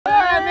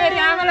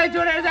मलाई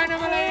जोडेर जान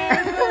मलाई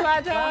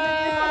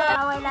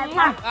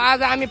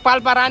आज हामी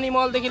पाल्पा रानी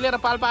मलदेखि लिएर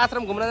पाल्पा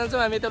आश्रम घुम्न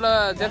जान्छौँ हामी तल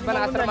जेठपान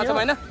आश्रममा छौँ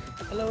हैन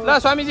ल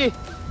स्वामीजी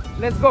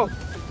लेट्स गो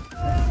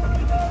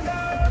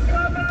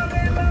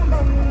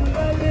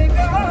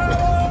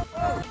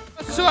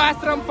ओशो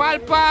आश्रम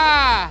पाल्पा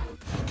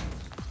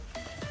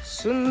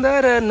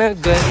सुंदर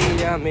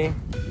नगरिया में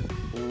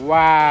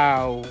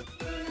वाओ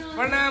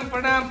प्रणाम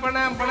प्रणाम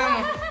प्रणाम प्रणाम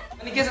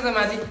अनि के छ त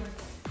माजी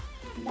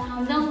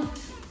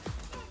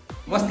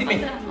मस्ती में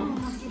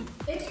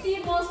यति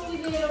मस्ती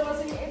लिएर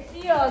बसेको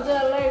यति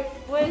हजुरलाई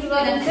वेट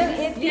गरिन्छ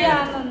यति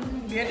आनन्द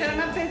भेटेर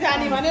मात्रै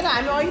जाने भनेर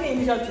हामी अहिले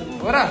हिँडिसक्छौँ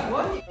हो र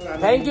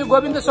thank you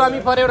Govind Swami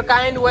for your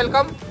kind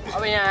welcome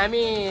अब यहाँ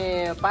हामी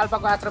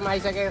पाल्पाको आश्रम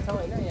आइसकेका छौँ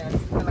हैन यहाँ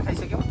खाना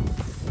खाइसक्यौँ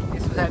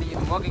त्यस पछाडि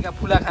मकैका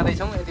फुला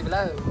खाँदैछौँ यति बेला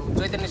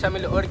चैतन्य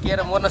स्वामीले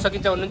अड्किएर मर्न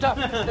सकिन्छ भन्नुहुन्छ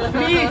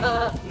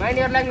माइन्ड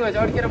योर ल्याङ्ग्वेज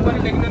अड्किएर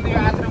मरिदेखि यो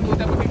आश्रमको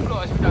उतापट्टि ठुलो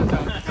हस्पिटल छ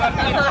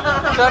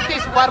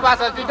 34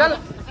 परबास हस्पिटल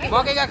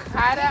मकैका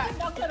खाएर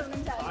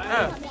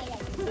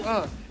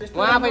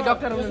उहाँ आफै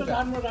डाक्टर हुनुहुन्छ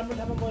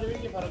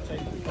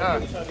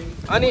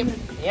अनि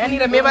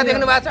यहाँनिर मेवा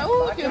देख्नु भएको छ ऊ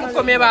त्यो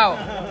रुखको मेवा हो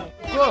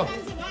को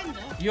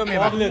यो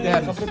मेवा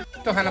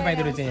कस्तो खाना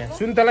पाइँदो रहेछ यहाँ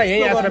सुन्तला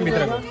यही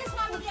आश्रमभित्रको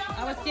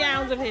अब चिया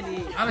आउँछ फेरि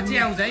अब चिया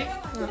आउँछ है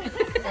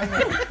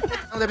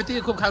आउँदा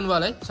बित्तिकै खुब खानु भयो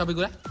होला है सबै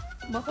कुरा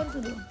भर्खर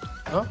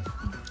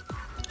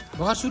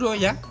सुरु हो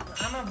यहाँ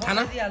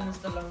खाना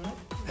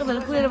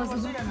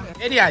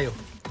फेरि आयो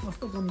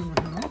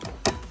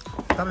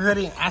तपाईँ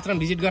फेरि आश्रम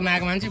भिजिट गर्न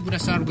आएको मान्छे पुरा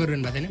सर्भ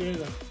गरिरहनु भएको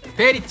छैन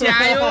फेरि चिया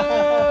आयो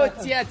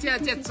चिया चिया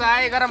चिया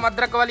चाय गरम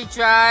अद्रक वाली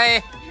चाय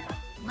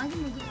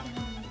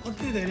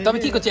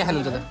तपाईँ के को चिया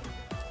खानुहुन्छ त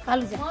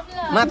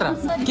मात्र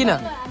किन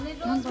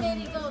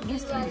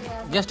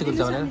ग्यास्ट्रिक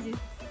हुन्छ भनेर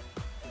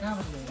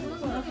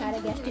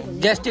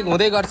ग्यास्ट्रिक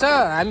हुँदै गर्छ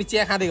हामी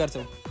चिया खाँदै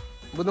गर्छौँ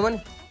बुझ्नुभयो नि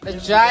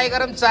चाय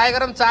गरम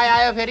चाय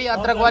आयो फेरि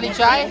अद्रक वाली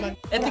चाय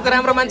यतिको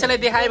राम्रो मान्छेलाई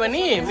देखायो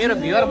भने मेरो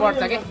भ्युअर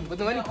बढ्छ के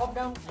बुझ्नुभयो नि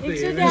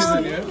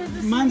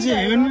मान्छे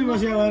हेभनमै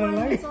बस्यो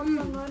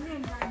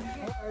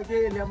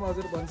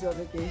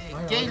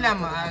केही लाम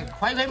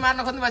खुवाइ मार्न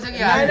खोज्नु भएको छ कि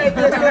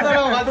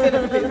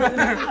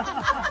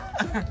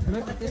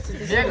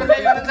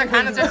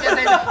खाना चाहिँ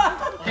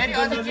फेरि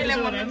अझै के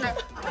ल्याउनुहुन्छ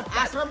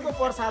आश्रमको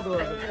प्रसाद हो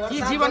कि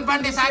जीवन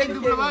पाण्डे सारी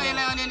दुब्लो भयो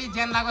यसलाई अलिअलि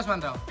ज्यान लागोस्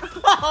भनेर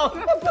हो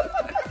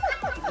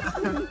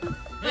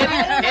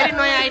फेरि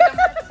नयाँ आइटम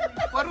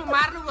बरु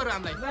मार्नु बरु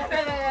हामीलाई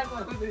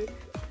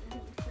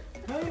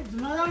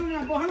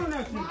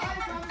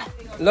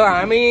ल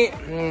हामी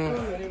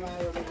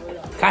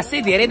खासै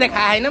धेरै त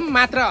खाएनौँ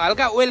मात्र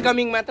हल्का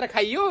वेलकमिङ मात्र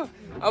खाइयो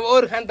अब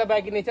अरू खान त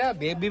बाँकी नै छ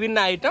विभिन्न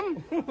आइटम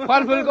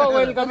फलफुलको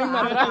वेलकमिङ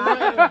मात्र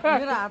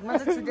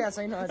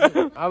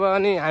अब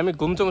अनि हामी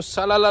घुम्छौँ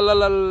सलल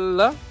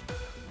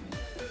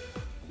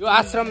यो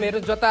आश्रमहरू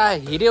जता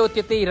हिँड्यो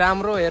त्यतै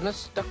राम्रो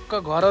हेर्नुहोस् टक्क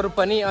घरहरू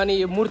पनि अनि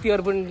यो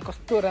मूर्तिहरू पनि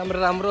कस्तो राम्रो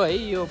राम्रो है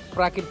यो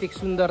प्राकृतिक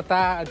सुन्दरता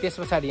त्यस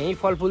पछाडि यहीँ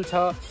फलफुल छ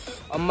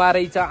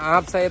अम्मारै छ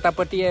आँप छ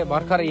यतापट्टि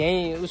भर्खर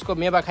यहीँ उसको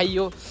मेवा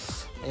खाइयो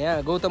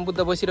यहाँ गौतम बुद्ध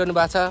बसिरहनु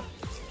भएको छ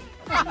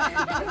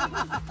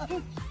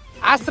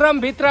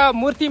आश्रमभित्र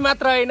मूर्ति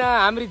मात्र होइन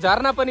हाम्री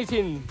झरना पनि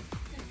छिन्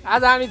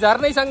आज हामी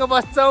झर्नैसँग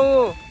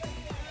बस्छौँ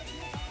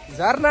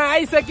झरना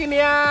आइसकिन्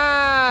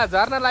यहाँ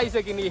झरना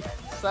आइसकिन्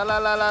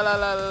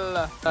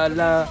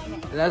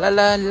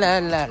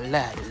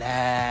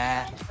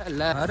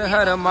हर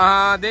हर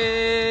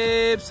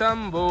महादेव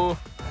शम्भो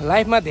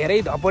लाइफमा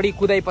धेरै धपडी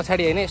कुदाइ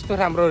पछाडि होइन यस्तो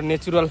राम्रो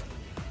नेचुरल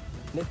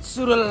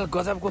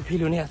गजबको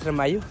फिल हुने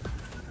आश्रम आयो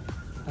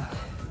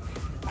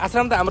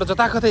आश्रम त हाम्रो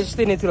जताकतै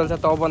त्यस्तै नेचुरल छ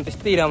तवन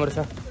त्यस्तै राम्रो छ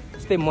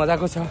त्यस्तै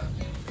मजाको छ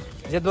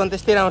जेतवन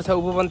त्यस्तै राम्रो छ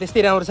उपवन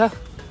त्यस्तै राम्रो छ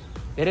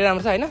धेरै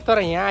राम्रो छ होइन तर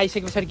यहाँ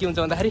आइसके पछाडि के हुन्छ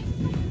भन्दाखेरि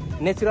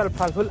नेचुरल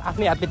फलफुल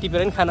आफ्नै हातले टिपेर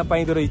पनि खान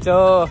पाइँदो रहेछ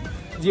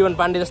जीवन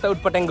पाण्डे जस्तो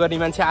उटपटाङ गर्ने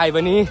मान्छे आयो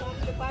भने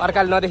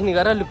अर्काले नदेख्ने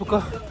गरेर लुपुक्क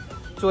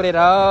चोरेर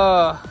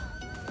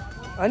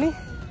अनि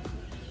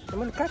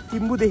मैले कहाँ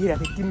किम्बु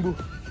देखिरहेको थिएँ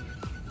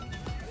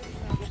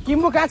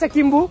किम्बु कहाँ छ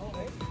किम्बु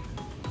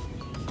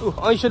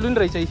ऐसो लुन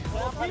रहेछ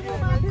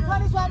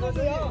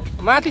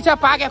माथि छ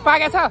पाके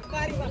छ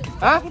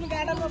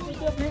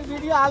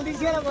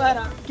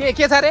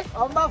के छ रे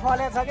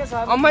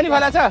अम्बा नि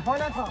फलेछ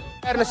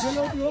हेर्नुहोस्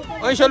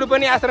ऐसोलु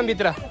पनि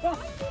आश्रमभित्र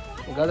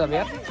गजब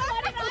यार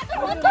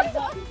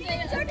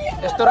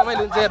यस्तो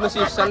रमाइलो हुन्छ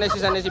हेर्नुहोस्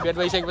सन्यासी भेट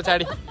भइसके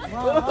पछाडि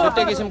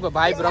छुट्टै किसिमको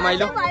भाइब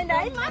रमाइलो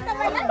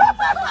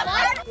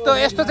त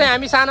यस्तो चाहिँ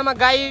हामी सानोमा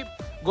गाई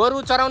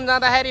गोरु चराउन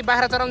जाँदाखेरि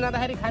बाख्रा चराउन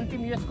जाँदाखेरि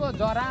खान्थ्यौँ यसको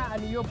जरा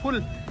अनि यो फुल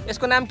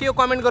यसको नाम के हो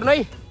कमेन्ट गर्नु है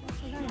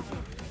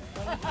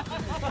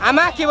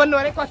आमा के भन्नु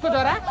अरे कसको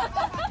जरा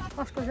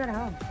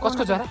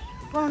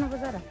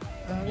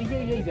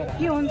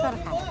के हुन्छ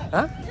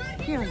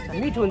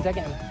मिठो हुन्छ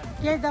क्या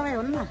केही दबाई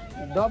हुन्न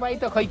दबाई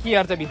त खै के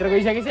गर्छ भित्र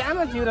गइसकेपछि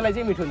आमा जिउरोलाई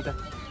चाहिँ मिठो हुन्छ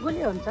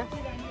गुलियो हुन्छ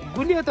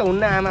गुलियो त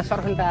हुन्न आमा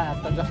सरखन्टा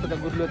त जस्तो त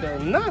गुलियो त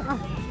हुन्न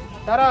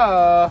तर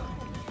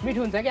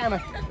मिठो हुन्छ कि आमा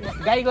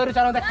गाई गोरु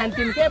चराउँदा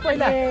खान्थिन् के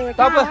पहिला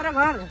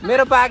तपाईँ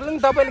मेरो पाग्लुङ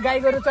तपाईँले गाई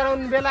गोरु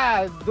चराउनु बेला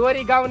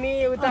दोहोरी गाउने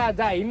उता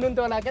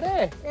हिँड्नुहुन्थ्यो होला के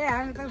अरे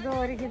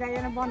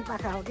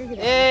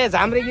ए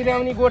झाम्री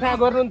गिराउने गोठा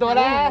गर्नुहुन्थ्यो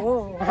होला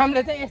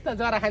हामीले चाहिँ यस्तो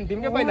जरा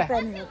खान्थ्यौँ क्या पहिला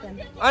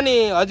अनि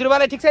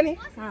हजुरबालाई ठिक छ नि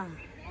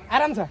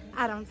आराम छ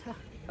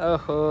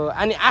ओहो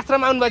अनि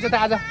आश्रम आउनुभएछ त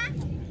आज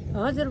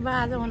हजुरबा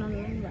आज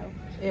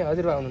ए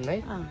हजुरबा हुनुहुन्न है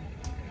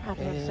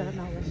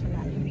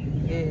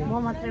म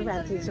मात्रै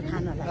बाँची छु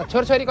खानालाई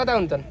छोरछोरी कता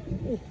हुन्छन्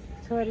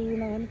छोरी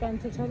नभए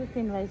कान्छी छोरी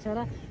 3 भाइ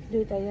छोरा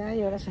 2टा यहाँ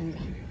एउटा सँग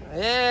ए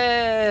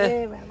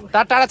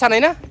टाढा छन्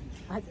होइन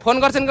फोन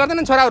गर्छन्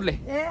गर्दैनन् छोराहरूले ए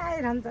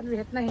आइरहन्छन्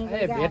भेट्न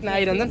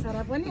आइरहन्छन्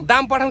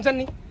दाम पठाउँछन्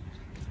नि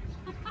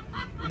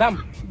दाम त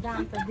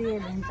दिए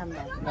लिन्छन्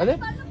हजुर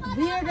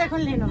दिएदेखि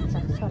लिनुहुन्छ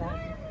छोरा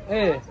ए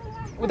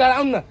उता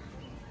आउनु न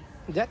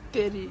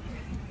जत्तेरी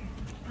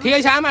ठिकै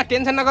छ आमा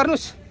टेन्सन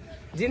नगर्नुहोस्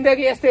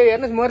जिन्दगी यस्तै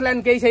हेर्नुहोस्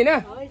मोरल्यान्ड केही छैन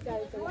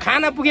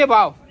खाना पुगे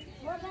भाउ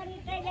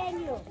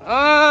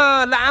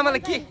ल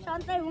आमालाई के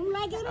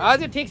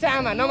हजुर ठिक छ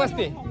आमा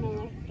नमस्ते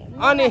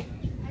अनि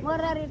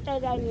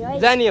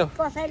जाने हो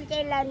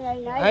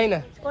होइन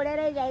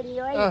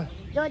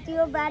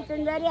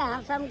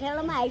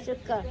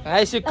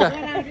हाइसुक्क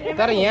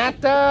तर यहाँ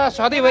त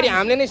सधैँभरि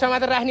हामीले नै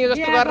समातेर राख्ने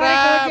जस्तो गरेर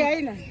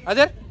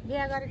हजुर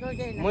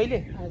मैले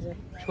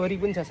छोरी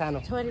पनि छ सानो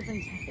छोरी पनि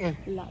छ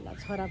ल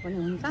छोरा पनि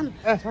हुन्छन्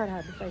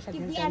छोराहरू पैसा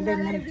दिन्छन्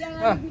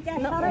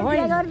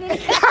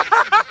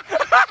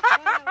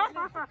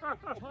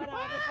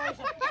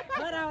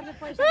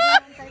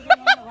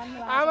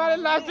आमाले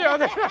लास्टै हो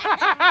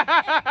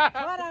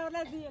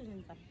छोराहरूलाई दिए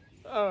लिन्छन्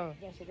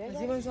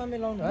जीवन समय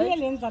लाउनु दिए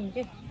लिन्छन्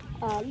के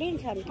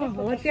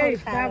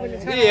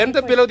हेर्नु त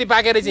बेलौती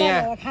पाकेर चाहिँ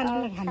यहाँ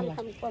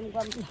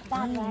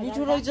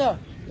मिठो रहेछ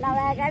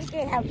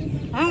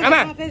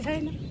आमा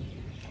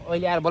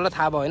अहिले आएर बल्ल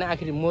थाहा भयो होइन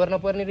आखिर मर्न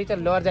पर्ने रहेछ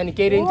लर जाने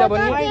केही रहेछ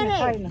भन्ने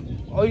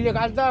अहिलेको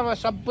आज त अब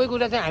सबै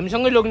कुरा चाहिँ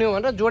हामीसँगै लोग्ने हो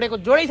भनेर जोडेको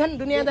जोडै छन्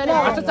दुनियाँदारी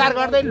भ्रष्टाचार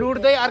गर्दै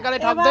लुट्दै अर्कालाई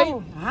ठग्दै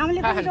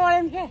हामीले पनि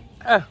जोड्यौँ के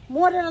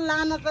मरेर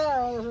लान त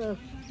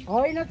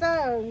होइन त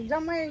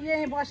जम्मै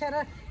यहीँ बसेर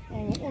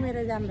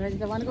उमेरै जानु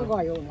रहेछ भनेको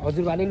गयो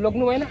हजुरबाले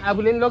लोग्नु भएन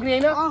आफूले पनि लोग्ने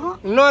होइन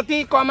नती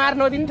कमार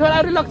नदिने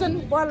छोराहरू लग्छन्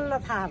बल्ल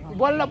थाहा भयो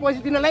बल्ल पैसा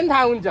दिनलाई पनि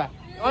थाहा हुन्छ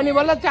अनि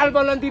बल्ल चाल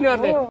पाउलान्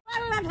तिनीहरूले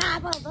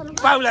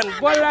पाउलान्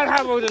बल्ल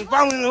थाहा पाउँछन्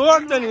पाउनु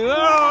ओर्छ नि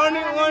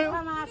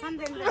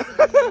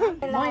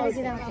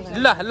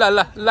ल ल ल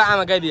ल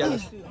आमा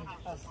गाइदिइहाल्नुहोस्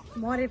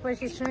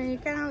मरेपछि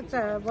सुइकाउँछ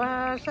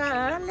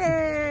बसले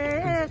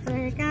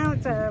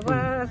सुइकाउँछ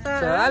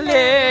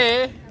बसले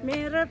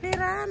मेरो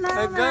पिराना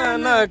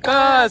गन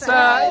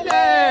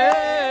कसैले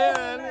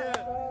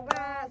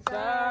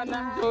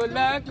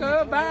झोलाको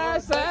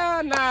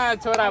बासना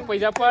छोरा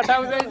पैसा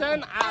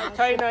पठाउँदैछन्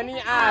छैन नि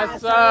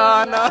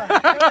आसन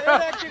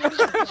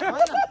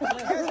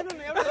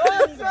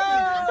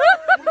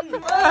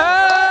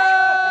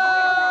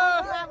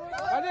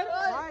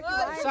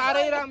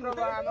साह्रै राम्रो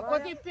भयो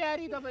कति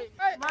प्यारी तपाईँ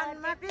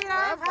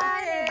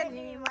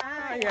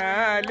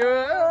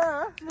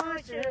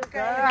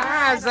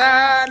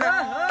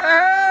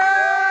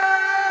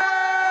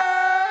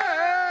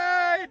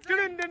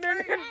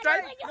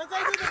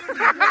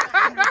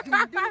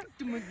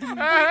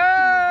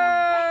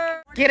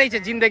के रहेछ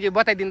जिन्दगी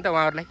बताइदिनु त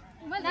उहाँहरूलाई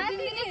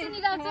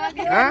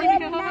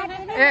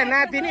ए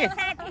नातिनी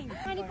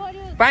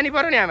पानी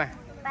पर्यो नि आमा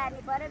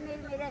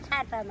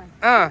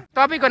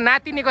तपाईँको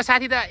नातिनीको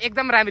साथी त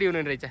एकदम राम्री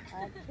हुनु रहेछ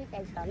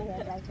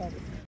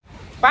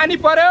पानी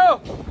पर्यो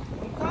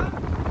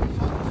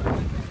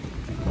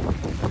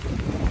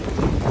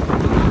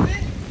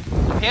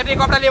फेर्ने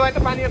कपडा ल्यायो भने त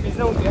पानीमा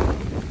भिज्न हुन्थ्यो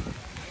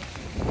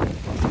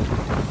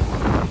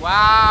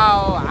वाउ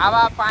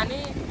हावा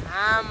पानी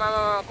आमा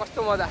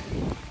कस्तो मजा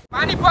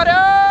पानी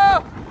पर्यो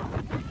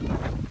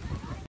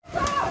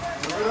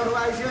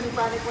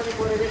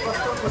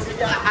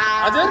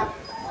हजुर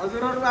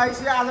हजुरहरु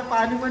आइसक्यो आज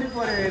पानी पनि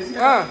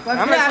पर्यो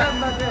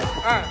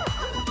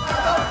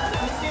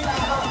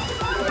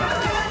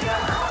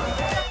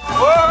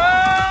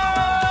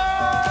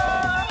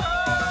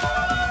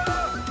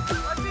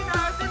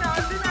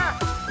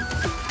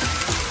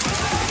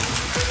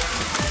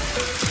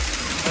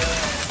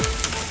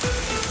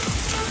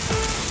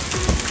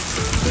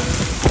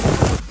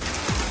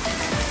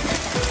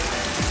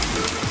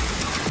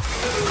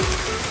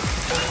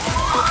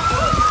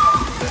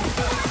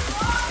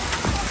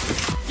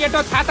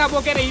केटो छाता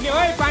बोकेर हिँड्यो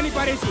है पानी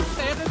परेपछि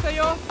हेर्नुहोस् त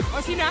यो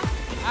असिना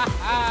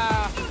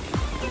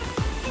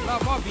ल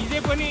म भिजे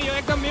पनि यो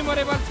एकदम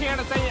मेमोरेबल क्षण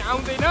चाहिँ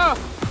आउँदैन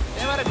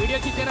त्यही भएर भिडियो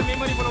खिचेर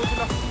मेमोरी बनाउँछु ल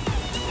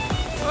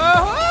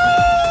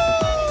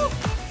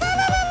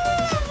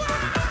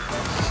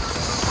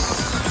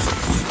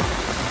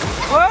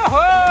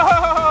ओहो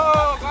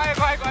गयो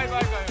गयो गयो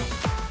गयो गयो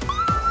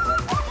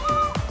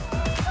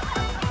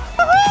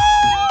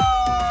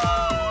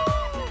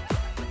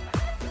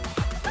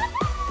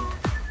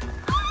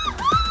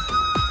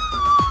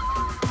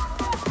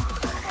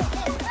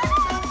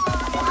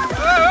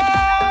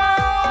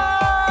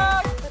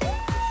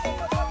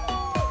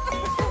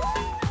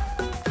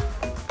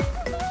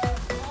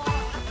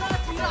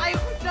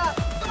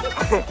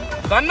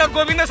धन्न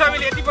गोविन्द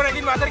स्वामीले यति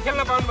बनाइदिनु भएको छ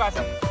खेल्न पाउनु भएको छ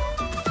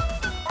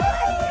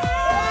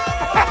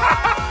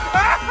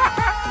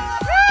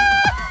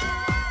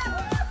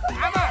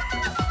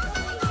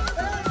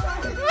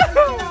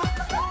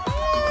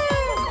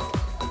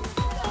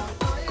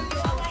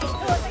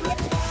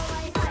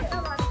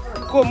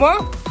को म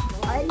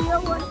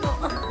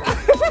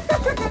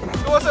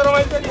ओसो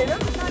रमाइलो नि हैन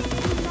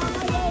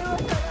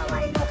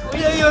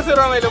यही ओसो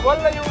रमाइलो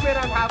बल्ल यो उमेर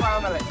थाहा भयो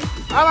आमालाई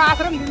अब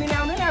आश्रम दिदिन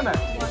आउने नि आमा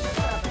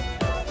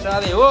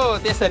सधैँ हो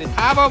त्यसरी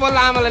थाहा भयो बल्ल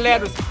आमालाई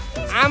ल्याएनुस्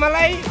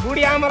आमालाई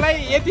बुढी आमालाई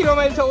यति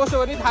रमाइलो छ ओसो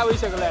पनि थाहा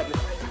भइसक्यो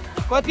ल्याएनुस्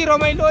कति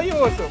रमाइलो यो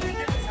ओसो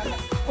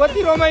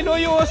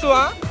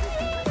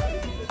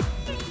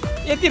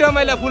यति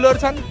रमाइलो फुलहरू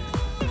छन्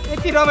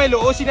यति रमाइलो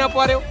ओसिना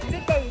पर्यो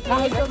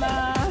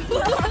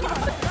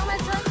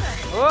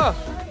हो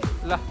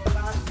ल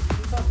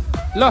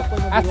ल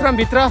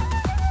आश्रमभित्र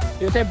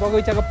यो चाहिँ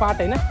बगैँचाको पाट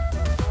होइन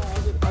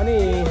अनि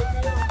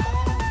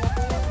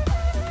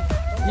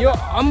यो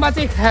अम्बा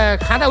चाहिँ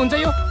खाँदा हुन्छ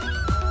यो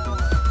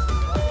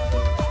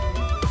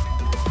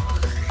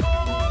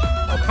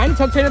खानु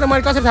सक्छ छैन त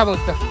मैले कसरी थाहा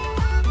पाउँछु त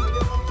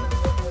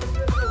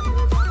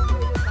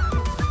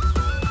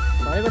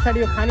भए पछाडि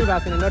यो खाने भएको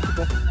छैन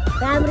नटिपो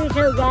राम्री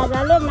छौ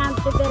गाजाले नाम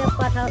टिपेर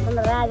पठाउँछन्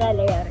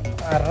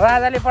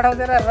राजाले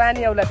पठाउँदैन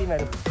रानी आउला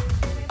तिमीहरू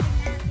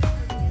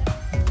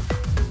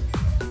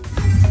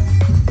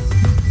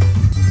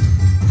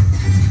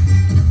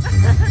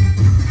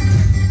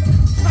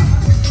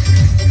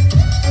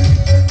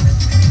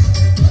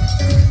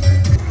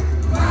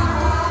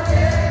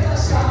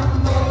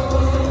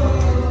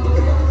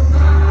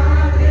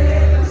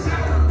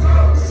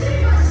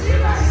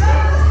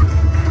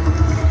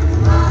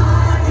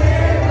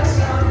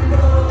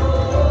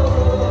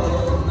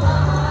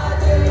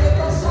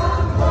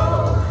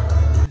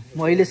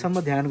अहिलेसम्म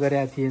ध्यान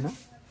गरेको थिएन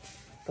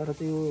तर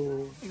त्यो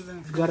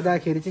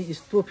गर्दाखेरि चाहिँ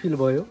यस्तो फिल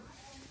भयो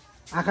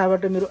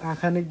आँखाबाट मेरो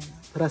आँखा नै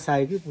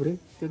रसायो कि पुरै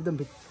त्यो एकदम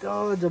भित्र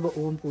जब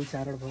ओमको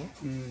उच्चारण भयो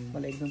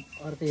मलाई एकदम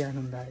अर्कै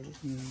आनन्द आयो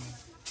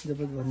जब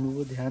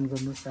भन्नुभयो ध्यान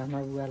गर्नु आमा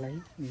बुवालाई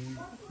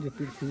जो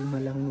पृथ्वीमा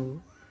ल्याउनु हो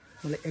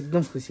मलाई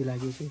एकदम खुसी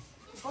लाग्यो कि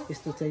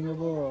यस्तो चाहिँ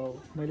अब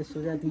मैले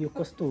सोचेको थिएँ यो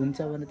कस्तो हुन्छ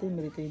भने चाहिँ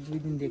मेरो चाहिँ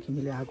 2 दिनदेखि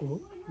मैले आएको हो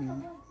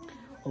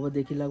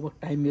अबदेखि लगभग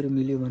टाइम मेरो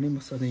मिल्यो भने म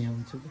सधैँ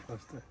आउँछु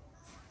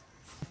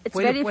It's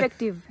very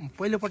effective.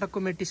 पहिलो पटकको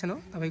मेडिटेसन हो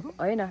तपाईको?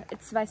 हैन,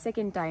 it's my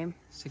second time.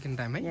 Second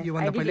time है? यो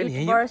भन्दा पहिले नि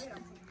यही first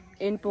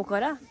in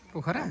Pokhara.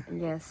 Pokhara?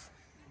 Yes.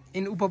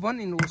 In Upaban,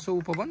 in Osho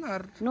Upaban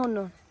or?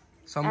 No.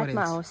 Somewhere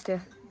Atma else. hostel.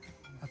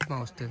 Atma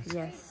hostel.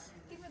 Yes.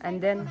 And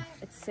then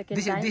it's second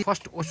time. This is the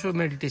first Osho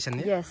meditation,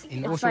 yeah? Yes.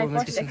 In it's Osho my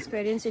meditation. first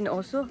experience in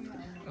Osho.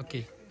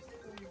 Okay.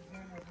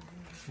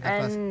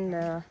 And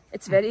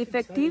it's very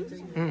effective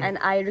and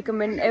I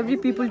recommend every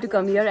people to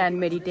come here and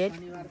meditate.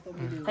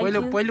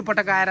 पहिलो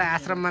पटक आएर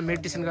आश्रममा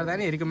meditation गर्दा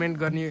नि recommend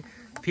गर्ने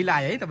feel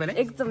आयो है तपाईलाई?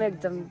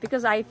 एकदम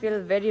because I feel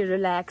very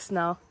relaxed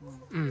now.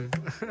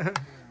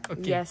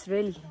 Okay. Yes,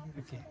 really.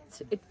 Okay.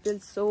 It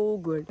feels so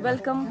good.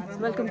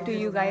 Welcome to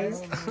you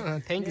guys.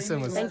 Thank you so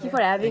much. Thank you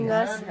for having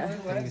us.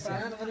 Thank you, sir.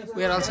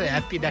 We are also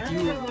happy that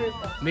you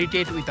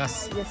meditate with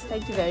us. Yes,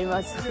 thank you very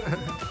much.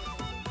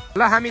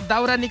 ल हामी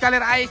दाउरा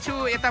निकालेर आएछु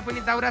यता पनि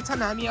दाउरा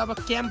छन् हामी अब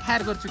क्याम्प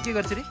फायर गर्छु के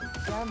गर्छु रे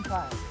क्याम्प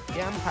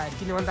फायर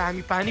किन भन्दा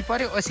हामी पानी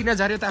पर्यो असिना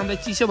झर्यो त हामीलाई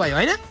चिसो भयो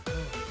हैन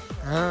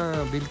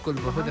बिल्कुल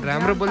बहुत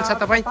राम्रो बोल्छ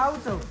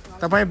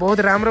तपाई बहुत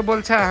राम्रो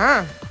बोल्छ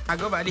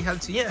आगो बाली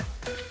हाल्छु यहाँ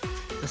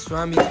त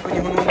स्वामी पनि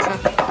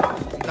हुनुहुन्छ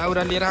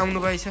दाउरा लिएर आउनु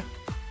भएछ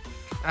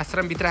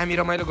आश्रम भित्र हामी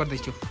रमाइलो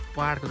गर्दैछौँ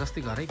पहाडको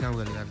जस्तै घरै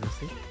गाउँघरले गर्दा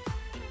जस्तै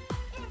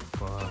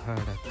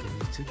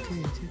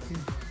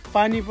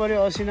पानी पर्यो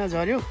असिना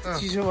झर्यो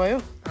चिसो भयो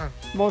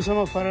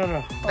मौसममा फरक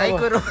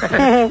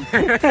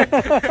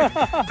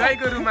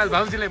दाइको रुमाल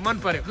भाउजूलाई मन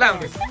पर्यो ल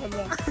आउनुहोस्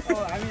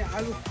हामी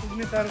आलु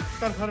पुग्ने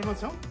तर्फरमा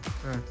छौँ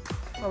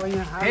अब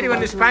यहाँ फेरि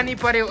भन्नुहोस् पानी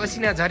पर्यो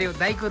असिना झर्यो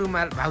दाइको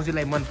रुमाल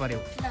भाउजूलाई मन पर्यो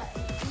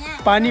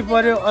पानी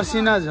पर्यो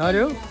असिना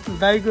झर्यो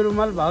दाइको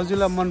रुमाल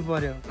भाउजूलाई मन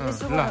पर्यो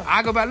ल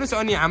आगो बाल्नुहोस्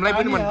अनि हामीलाई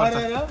पनि मन पर्छ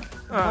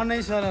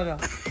मनै सरेर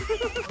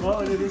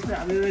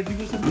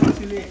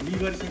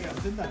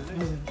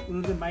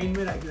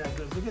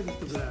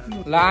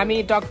ल हामी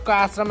टक्क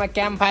आश्रममा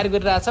क्याम्प फायर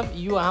गरिरहेछौँ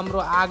यो हाम्रो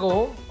आगो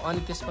हो अनि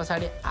त्यस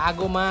पछाडि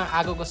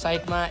आगोको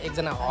साइडमा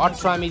एकजना हट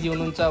स्वामीजी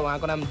हुनुहुन्छ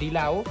उहाँको नाम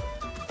ढिला हो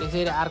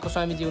त्यसरी अर्को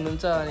स्वामीजी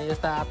हुनुहुन्छ अनि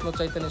यस्ता आत्म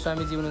चैतन्य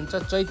स्वामीजी हुनुहुन्छ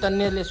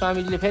चैतन्यले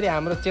स्वामीजीले फेरि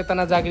हाम्रो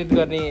चेतना जागृत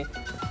गर्ने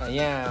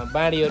यहाँ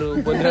बाणीहरू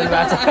बोलिरहनु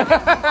भएको छ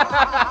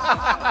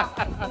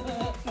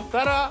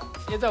तर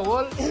यो चाहिँ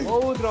होल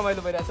बहुत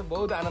रमाइलो भइरहेछ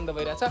बहुत आनन्द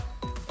भइरहेछ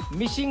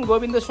मिसिङ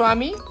गोविन्द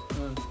स्वामी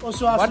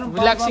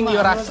रिल्याक्सिङ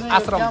यो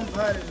आश्रम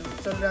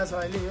चलिरहेछ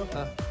अहिले यो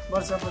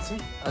वर्षपछि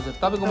हजुर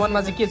तपाईँको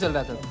मनमा चाहिँ के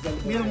चलिरहेछ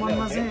मेरो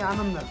मनमा चाहिँ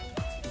आनन्द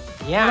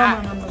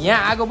यहाँ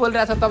आगो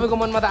बोलिरहेछ तपाईँको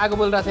मनमा त आगो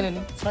बोलिरहेको छैन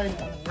नि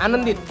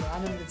आनन्दित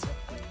छ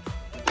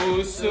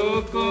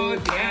ओशोको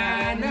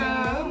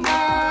ध्यानमा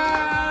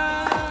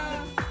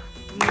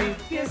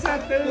नित्य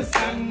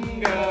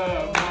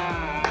सत्सङ्गमा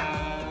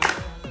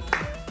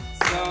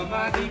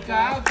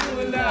समाधिका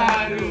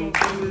फुलहरू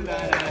फुल्दा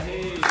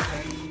रहे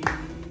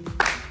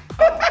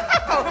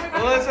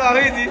हो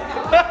स्वामीजी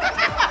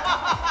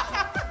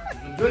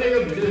जसले यो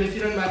भिडियो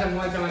हेरिरहनु भएको छ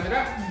मोबाइल समातेर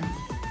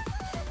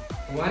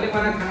उहाँले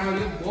मलाई खाना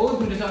बहुत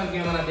मिठो छ अघि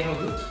मलाई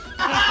देखाउँछु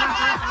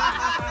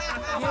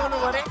के हुनु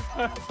परे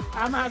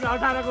आमा आज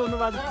 18 को हुनु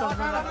भएको छ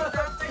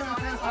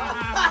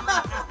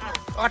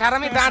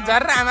 18 मै दाँत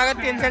झरेर आमाको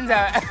टेन्सन छ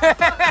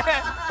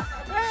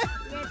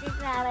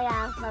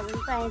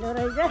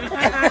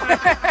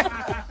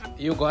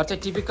यो घर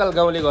चाहिँ टिपिकल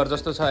गाउँले घर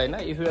जस्तो छ हैन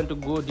if you want to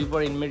go deeper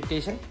in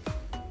meditation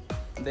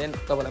then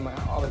तपाईलाई म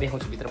अब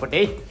देखाउँछु भित्रपट्टि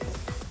है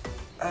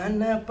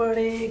आना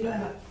पडेगा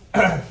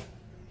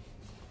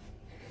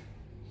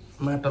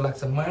माटो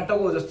लाग्छ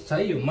माटोको जस्तो छ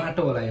है यो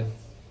माटो होला यो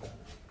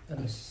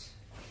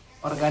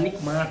अर्गानिक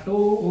माटो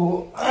हो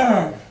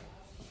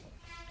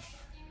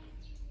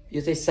यो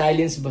चाहिँ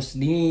साइलेन्स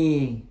बस्ने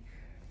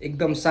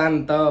एकदम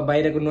शान्त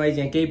बाहिरको नोइज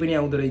यहाँ केही पनि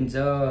आउँदो रहेछ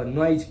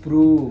नोइज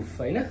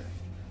प्रुफ हैन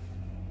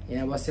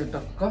यहाँ बस्यो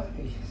टक्क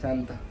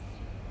शान्त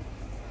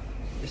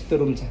यस्तो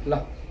रुम छ ल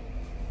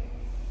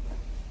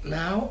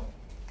नाउ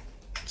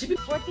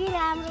कति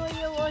राम्रो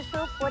यो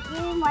ओसो कति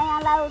माया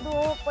लाग्दो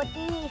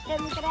कति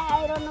इष्टमित्र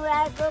आइरहनु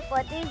भएको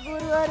कति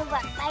गुरुहरू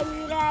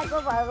बताइरहेको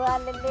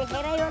भगवानले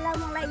लेखेरै होला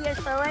मलाई यो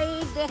सबै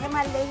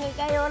देखेमा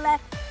लेखेकै होला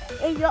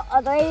यो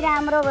अझै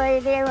राम्रो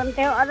भइदिए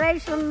हुन्थ्यो अझै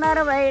सुन्दर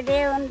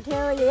भइदिए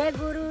हुन्थ्यो हे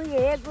गुरु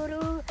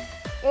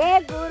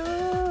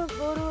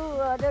गुरु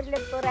हजुरले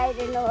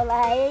पुऱ्याइदिनु होला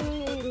है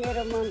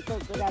मेरो मनको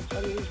कुरा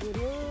पनि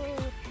गुरु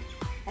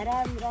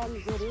राम राम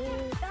गुरु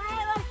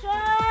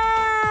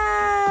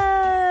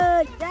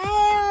जय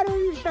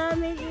अरुण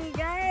स्वामीजी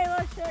जय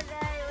ओसो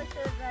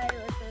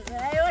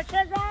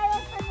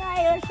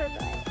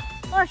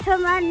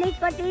ओसोमा नि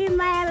कति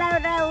माया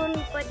लाग्दा हुन्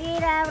कति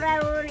राम्रा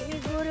हुन् यी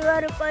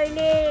गुरुहरू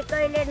कहिले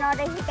कहिले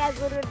नदेखेका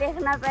गुरु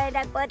देख्न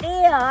पाइँदा कति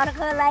हर्ख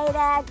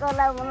लागिरहेको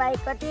होला मलाई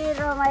कति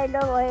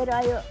रमाइलो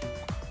भइरह्यो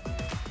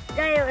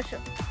जय ओसो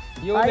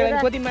यो बेला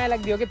कति माया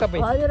लाग्दियो के तपाई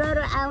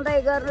हजुरहरू आउँदै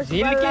गर्नु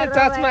झिल्के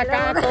चस्मा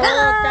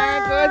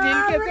काको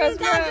झिल्के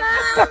चस्मा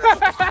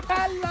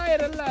ल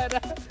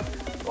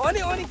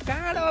अनि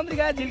काँडो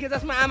अमेरिका झिल्के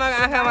चस्मा आमा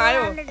आँखामा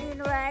आयो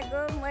दिनु भएको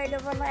मैले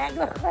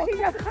बनाएको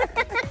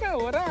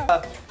हो र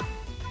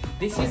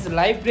This is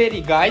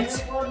library guys.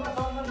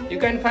 You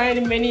can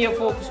find many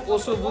of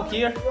Osho book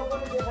here.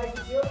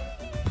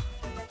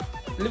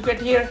 Look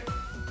at here.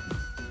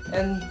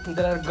 And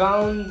there are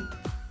gown,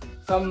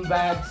 some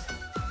bags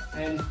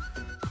and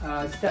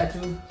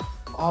statue.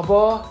 अब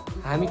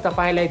हामी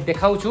तपाईलाई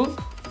देखाउँछु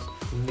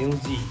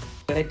म्युजिक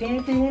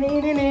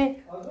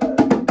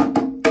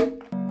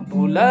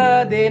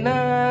भुला देना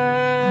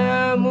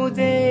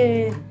मुझे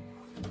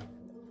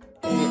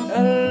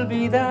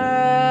अलविदा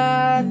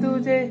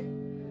तुझे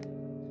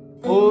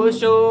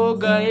ओशो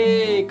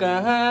गए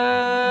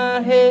कहाँ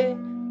है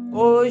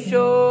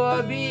ओशो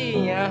अभी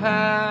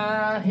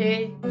यहाँ है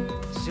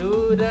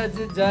सूरज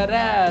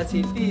जरा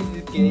क्षितिज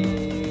के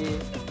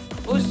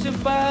उस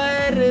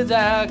पर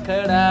जा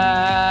खड़ा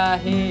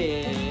है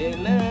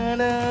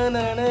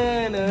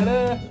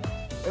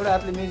एउटा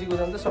हातले म्युजिक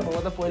बजाउँदा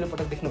सबभन्दा पहिलो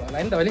पटक देख्नु होला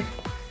हैन तपाईले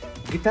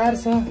गिटार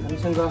छ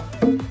हामीसँग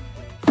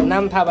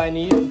नाम थाहा भयो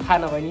नि थाहा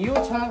नभए नि यो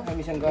छ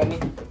हामीसँग अनि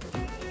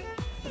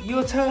यो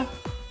छ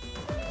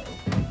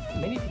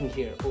many thing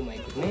here oh my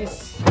goodness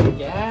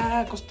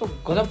क्या कस्तो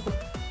गजब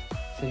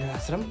छ यो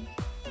आश्रम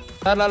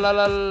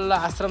ल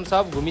आश्रम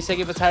सब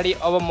घुमिसके पछाडि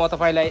अब म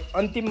तपाईलाई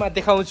अन्तिममा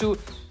देखाउँछु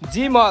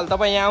जिम हल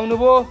तपाई यहाँ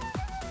आउनुभयो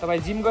तपाई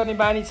जिम गर्ने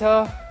बानी छ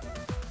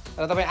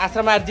र तपाई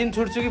आश्रममा जिम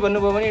छुट्छु कि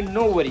भन्नुभयो भने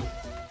नो वरी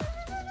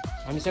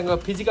हामीसँग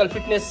फिजिकल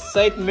फिटनेस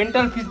सहित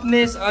मेन्टल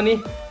फिटनेस अनि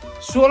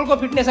सोलको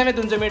फिटनेस समेत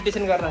हुन्छ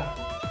मेडिटेसन गर्न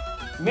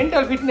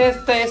मेन्टल फिटनेस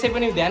त यसै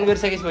पनि ध्यान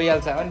गरिसकेपछि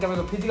भइहाल्छ अनि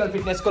तपाईको फिजिकल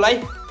फिटनेसको लागि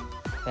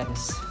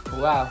हेर्नुस्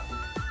wow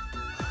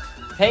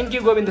thank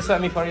you Govind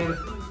Swami for your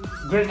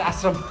great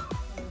आश्रम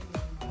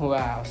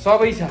वाउ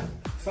सबै छ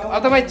अब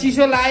तपाईँ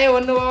चिसो लाग्यो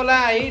भन्नुभयो होला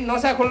है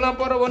नसा खोल्न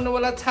पर्यो भन्नुभयो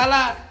होला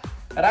छाला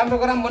राम्रो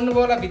गरम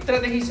भन्नुभयो होला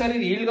भित्रदेखि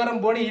शरीर हिल गरम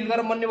बडी हिल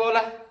गरम भन्नुभयो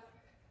होला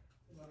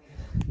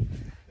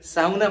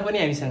साउना पनि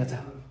हामीसँग छ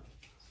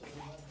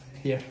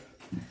here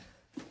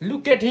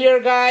look at here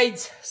guys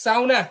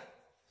साउना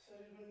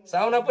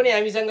पनि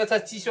हामीसँग छ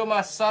चिसोमा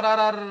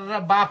सरर र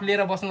बाफ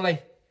लिएर बस्नुलाई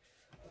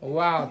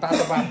वाउ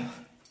तातो बाफ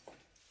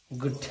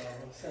गुड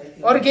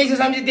अरु केही छ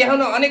सामजी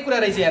देखाउन अनेक कुरा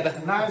रहेछ यहाँ त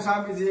नाइ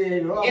सामजी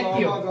हो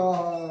अब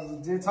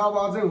जे छ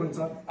अझै हुन्छ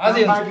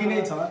अझै बाँकी नै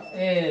छ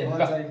ए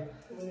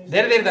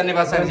धेरै धेरै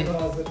धन्यवाद सामजी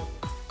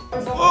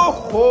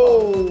ओहो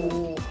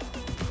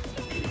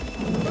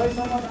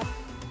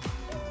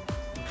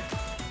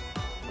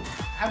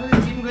अब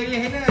जिम गरिए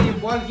हैन यो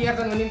बल गियर त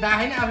हुने दा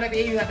हैन आफुलाई त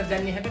यही बाटो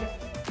जान्ने हैन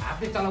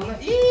आफै चलाउन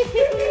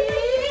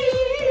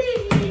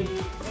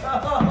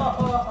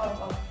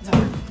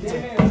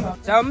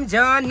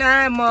सम्झना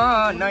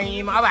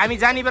मनैम अब हामी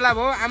जाने बेला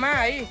भयो आमा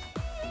है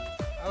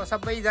अब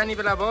सबै जाने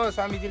बेला भयो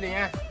स्वामीजीले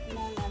यहाँ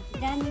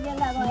जाने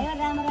बेला भयो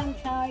राम राम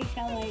छ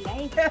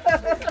सबैलाई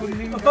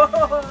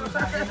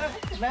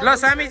ल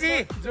स्वामीजी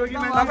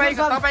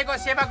तपाईको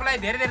सेवाको लागि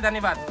धेरै धेरै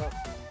धन्यवाद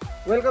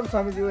वेलकम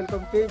स्वामीजी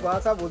वेलकम केही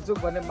भाषा भुल्चुक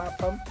भन्ने माफ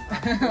पाऊँ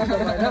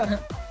हैन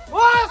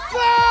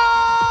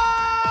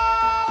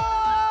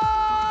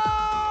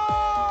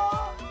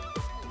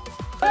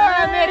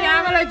मेरो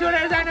आमालाई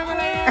जोडेर जान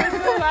मलाई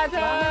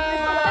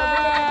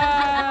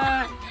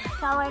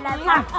सबैलाई